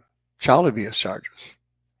child abuse charges,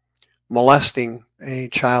 molesting a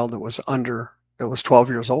child that was 12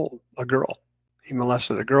 years old, a girl. He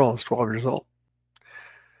molested a girl who was 12 years old.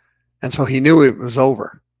 And so he knew it was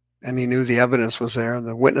over, and he knew the evidence was there, and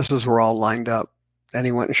the witnesses were all lined up, and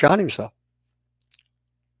he went and shot himself.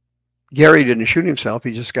 Gary didn't shoot himself.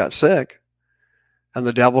 He just got sick, and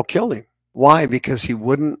the devil killed him. Why? Because he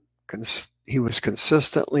was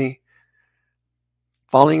consistently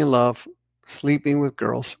falling in love, sleeping with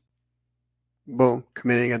girls, boom,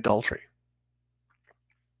 committing adultery.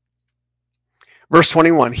 Verse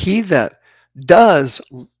 21, he that does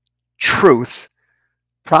truth,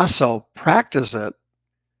 praso, practice it,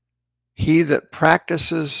 he that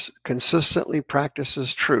consistently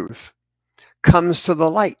practices truth, comes to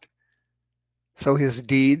the light. So his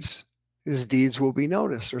deeds will be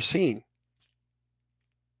noticed or seen.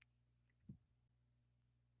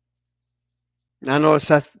 Now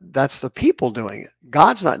notice that's the people doing it.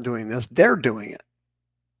 God's not doing this. They're doing it.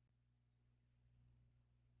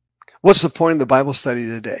 What's the point of the Bible study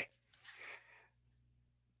today?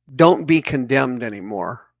 Don't be condemned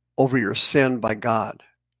anymore over your sin by God.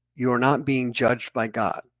 You are not being judged by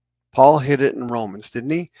God. Paul hit it in Romans, didn't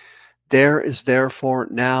he? There is therefore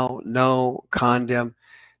now no condemnation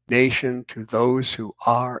to those who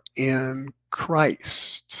are in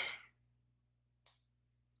Christ.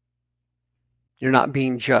 You're not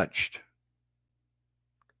being judged.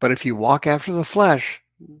 But if you walk after the flesh,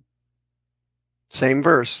 same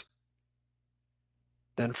verse,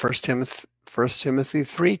 then 1 Timothy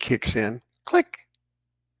 3 kicks in, click,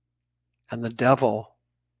 and the devil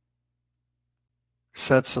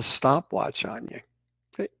sets a stopwatch on you.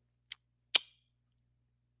 Okay.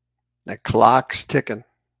 The clock's ticking.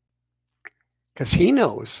 Because he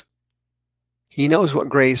knows what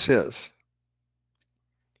grace is.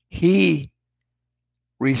 He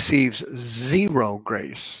receives zero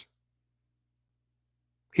grace.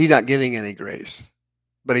 He's not getting any grace,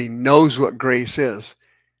 but he knows what grace is.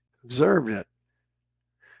 Observed it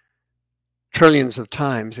trillions of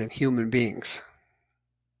times in human beings.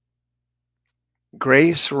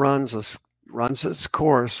 Grace runs its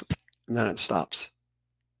course, and then it stops.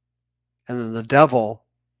 And then the devil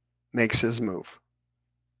makes his move.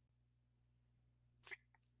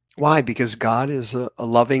 Why? Because God is a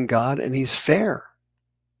loving God, and he's fair.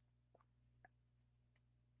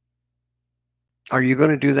 Are you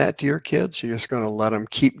going to do that to your kids? You're just going to let them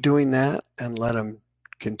keep doing that and let them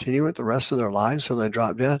continue it the rest of their lives so they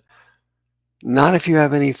drop dead? Not if you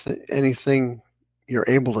have anything you're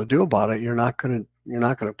able to do about it. You're not going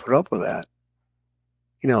to put up with that.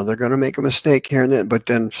 They're going to make a mistake here and there, but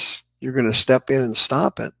then you're going to step in and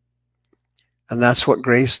stop it. And that's what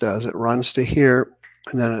grace does. It runs to here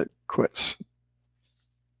and then it quits.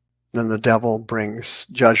 Then the devil brings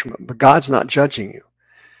judgment. But God's not judging you.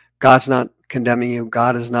 God's not condemning you.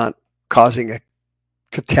 God is not causing a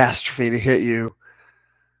catastrophe to hit you.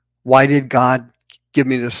 Why did God give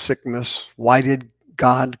me this sickness? Why did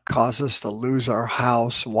God cause us to lose our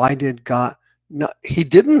house? Why did God? No, he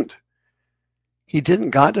didn't. He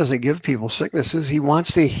didn't. God doesn't give people sicknesses. He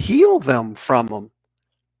wants to heal them from them.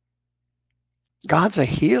 God's a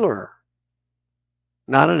healer,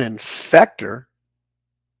 not an infector.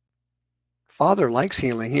 Father likes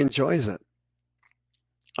healing. He enjoys it.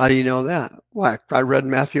 How do you know that? Well, I read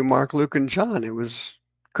Matthew, Mark, Luke, and John.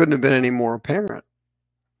 Couldn't have been any more apparent.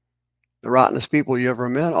 The rottenest people you ever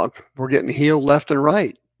met, we're getting healed left and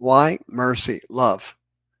right. Why? Mercy, love.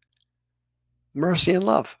 Mercy and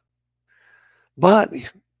love. But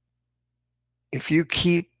if you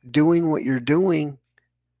keep doing what you're doing,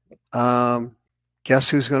 guess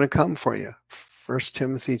who's going to come for you? 1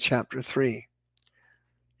 Timothy chapter 3.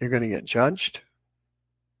 You're going to get judged.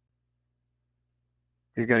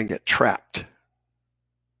 You're going to get trapped.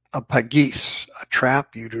 A pagis, a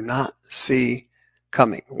trap you do not see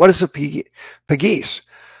coming. What is a pagis?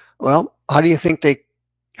 Well, how do you think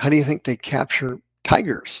they capture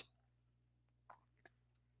tigers?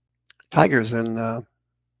 Tigers in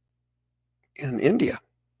India,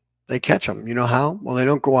 they catch them. You know how? Well, they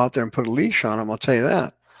don't go out there and put a leash on them. I'll tell you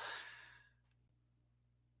that.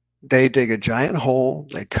 They dig a giant hole.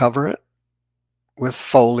 They cover it with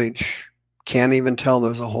foliage. Can't even tell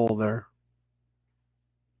there's a hole there.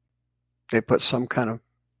 They put some kind of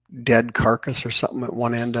dead carcass or something at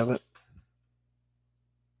one end of it.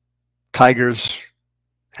 Tigers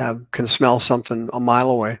can smell something a mile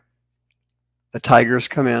away. The tigers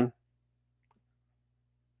come in.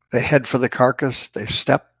 They head for the carcass. They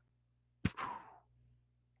step.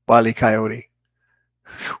 Wile E. Coyote.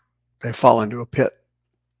 They fall into a pit.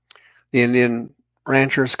 The Indian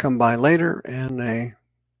ranchers come by later and they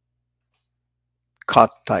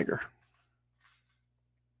caught the tiger.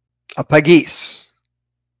 A pagis.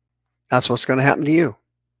 That's what's going to happen to you.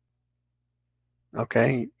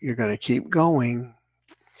 Okay, you're going to keep going.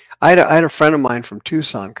 I had a friend of mine from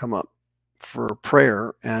Tucson come up for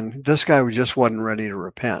prayer, and this guy just wasn't ready to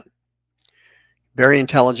repent. Very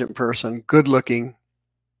intelligent person, good looking,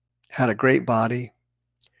 had a great body,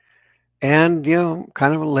 and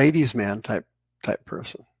kind of a ladies' man type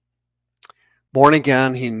person. Born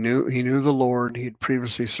again, he knew the Lord. He'd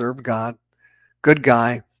previously served God. Good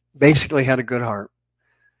guy, basically had a good heart.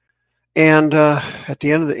 And at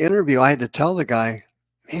the end of the interview, I had to tell the guy,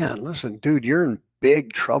 man, listen, dude, you're in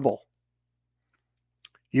big trouble.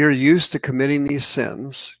 You're used to committing these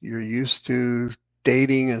sins. You're used to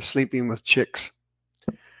dating and sleeping with chicks.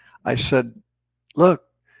 I said, look,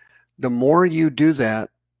 the more you do that,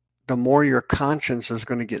 the more your conscience is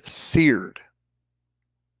going to get seared.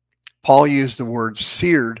 Paul used the word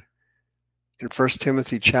seared in 1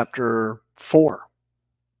 Timothy chapter 4.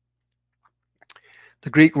 The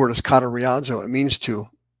Greek word is kateriazo. It means to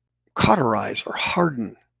cauterize or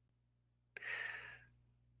harden.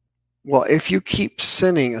 Well, if you keep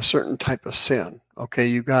sinning a certain type of sin, okay,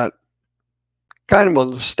 you got kind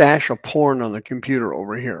of a stash of porn on the computer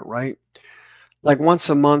over here, right? Like once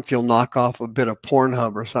a month, you'll knock off a bit of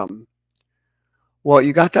Pornhub or something. Well,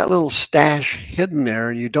 you got that little stash hidden there,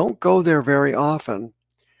 and you don't go there very often.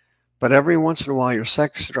 But every once in a while, your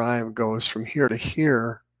sex drive goes from here to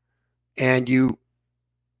here, and you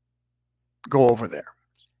go over there.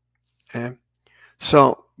 Okay?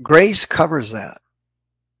 So grace covers that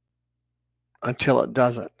until it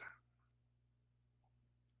doesn't.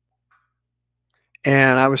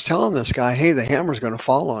 And I was telling this guy, hey, the hammer's going to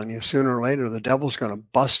fall on you sooner or later. The devil's going to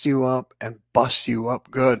bust you up and bust you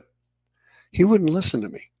up good. He wouldn't listen to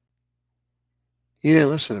me. He didn't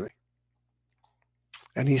listen to me.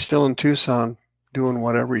 And he's still in Tucson doing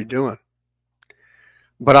whatever he's doing.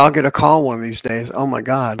 But I'll get a call one of these days. Oh, my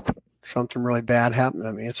God, something really bad happened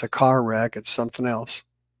to me. It's a car wreck. It's something else.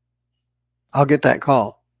 I'll get that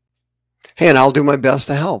call. Hey, and I'll do my best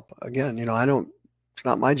to help. Again, it's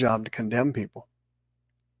not my job to condemn people.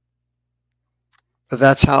 But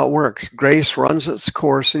that's how it works. Grace runs its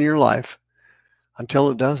course in your life until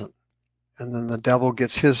it doesn't. And then the devil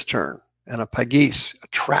gets his turn. And a pagis, a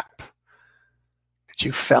trap that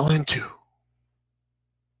you fell into,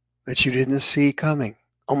 that you didn't see coming.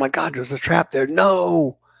 Oh my God, there's a trap there.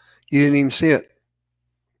 No, you didn't even see it.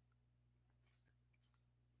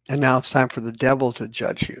 And now it's time for the devil to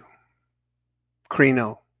judge you.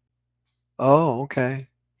 Crino. Oh, okay.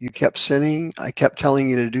 You kept sinning. I kept telling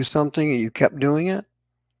you to do something and you kept doing it,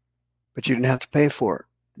 but you didn't have to pay for it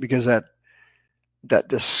because that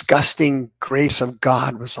disgusting grace of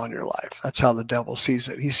God was on your life. That's how the devil sees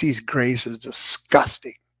it. He sees grace as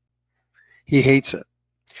disgusting. He hates it.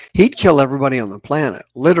 He'd kill everybody on the planet.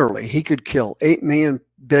 Literally, he could kill 8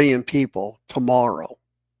 billion people tomorrow.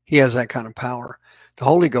 He has that kind of power. The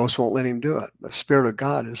Holy Ghost won't let him do it. The Spirit of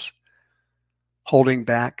God is holding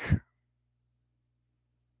back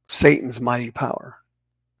Satan's mighty power.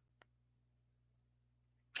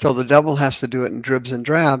 So the devil has to do it in dribs and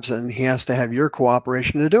drabs, and he has to have your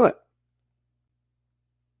cooperation to do it.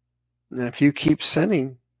 And if you keep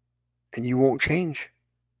sinning and you won't change,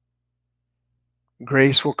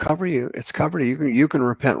 grace will cover you. It's covered. You can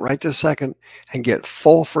repent right this second and get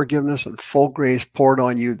full forgiveness and full grace poured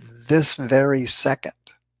on you this very second,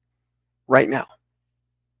 right now.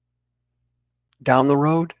 Down the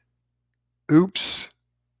road, oops,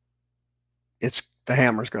 the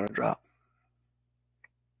hammer's going to drop.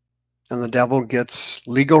 And the devil gets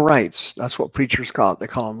legal rights. That's what preachers call it. They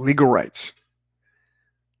call them legal rights.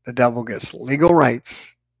 The devil gets legal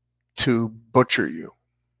rights to butcher you.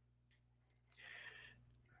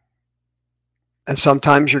 And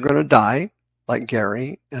sometimes you're going to die, like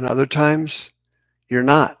Gary, and other times you're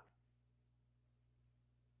not.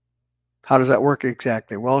 How does that work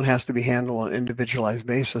exactly? Well, it has to be handled on an individualized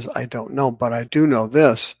basis. I don't know, but I do know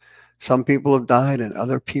this. Some people have died and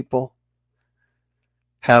other people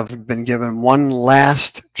have been given one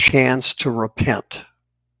last chance to repent.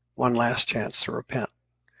 One last chance to repent.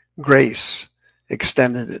 Grace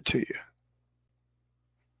extended it to you.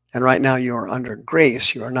 And right now you are under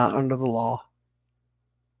grace. You are not under the law.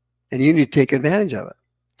 And you need to take advantage of it.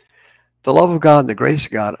 The love of God, the grace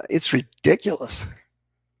of God, it's ridiculous.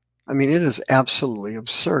 I mean, it is absolutely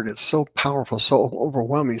absurd. It's so powerful, so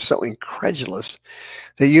overwhelming, so incredulous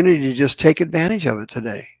that you need to just take advantage of it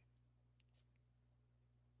today.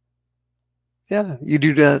 Yeah, you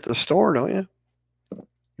do that at the store, don't you?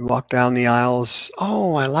 You walk down the aisles.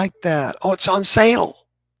 Oh, I like that. Oh, it's on sale.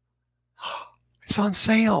 It's on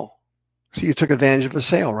sale. So you took advantage of a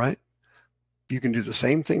sale, right? You can do the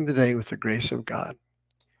same thing today with the grace of God.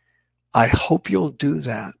 I hope you'll do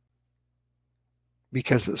that,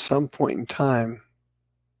 because at some point in time,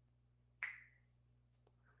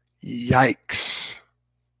 yikes,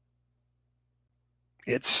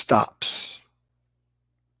 it stops.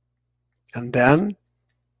 And then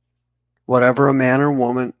whatever a man or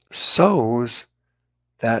woman sows,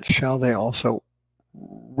 that shall they also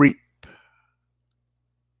reap.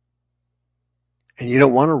 And you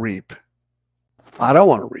don't want to reap. I don't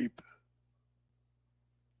want to reap.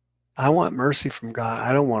 I want mercy from God.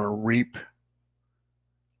 I don't want to reap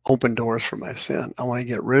open doors for my sin. I want to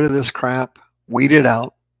get rid of this crap, weed it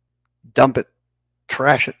out, dump it,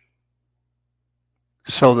 trash it,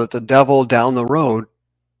 so that the devil down the road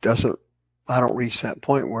I don't reach that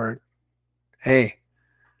point where, hey,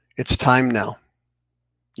 it's time now.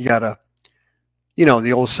 You got to,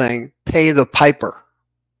 the old saying, pay the piper.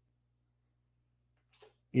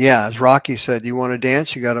 Yeah, as Rocky said, you want to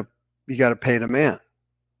dance, you got to pay the man.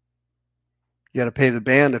 You got to pay the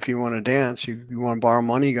band if you want to dance. You want to borrow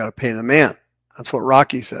money, you got to pay the man. That's what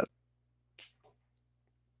Rocky said.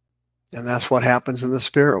 And that's what happens in the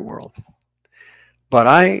spirit world. But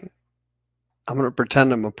I'm going to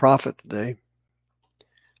pretend I'm a prophet today.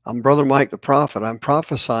 I'm Brother Mike the prophet. I'm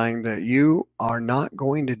prophesying that you are not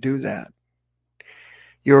going to do that.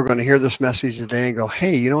 You're going to hear this message today and go,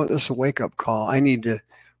 hey, you know what? This is a wake-up call. I need to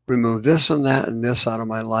remove this and that and this out of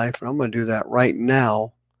my life. And I'm going to do that right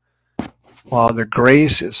now while the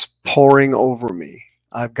grace is pouring over me.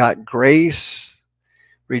 I've got grace,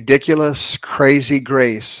 ridiculous, crazy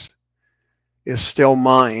grace is still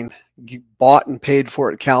mine. You bought and paid for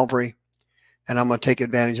it at Calvary, and I'm going to take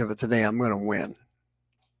advantage of it today. I'm going to win.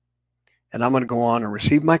 And I'm going to go on and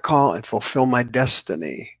receive my call and fulfill my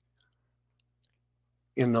destiny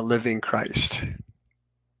in the living Christ.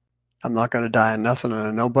 I'm not going to die on nothing and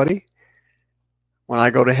on nobody. When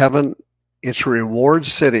I go to heaven, it's a reward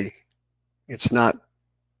city. It's not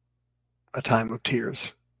a time of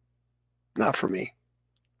tears. Not for me.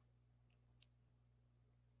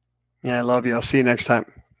 Yeah, I love you. I'll see you next time.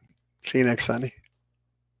 See you next Sunday.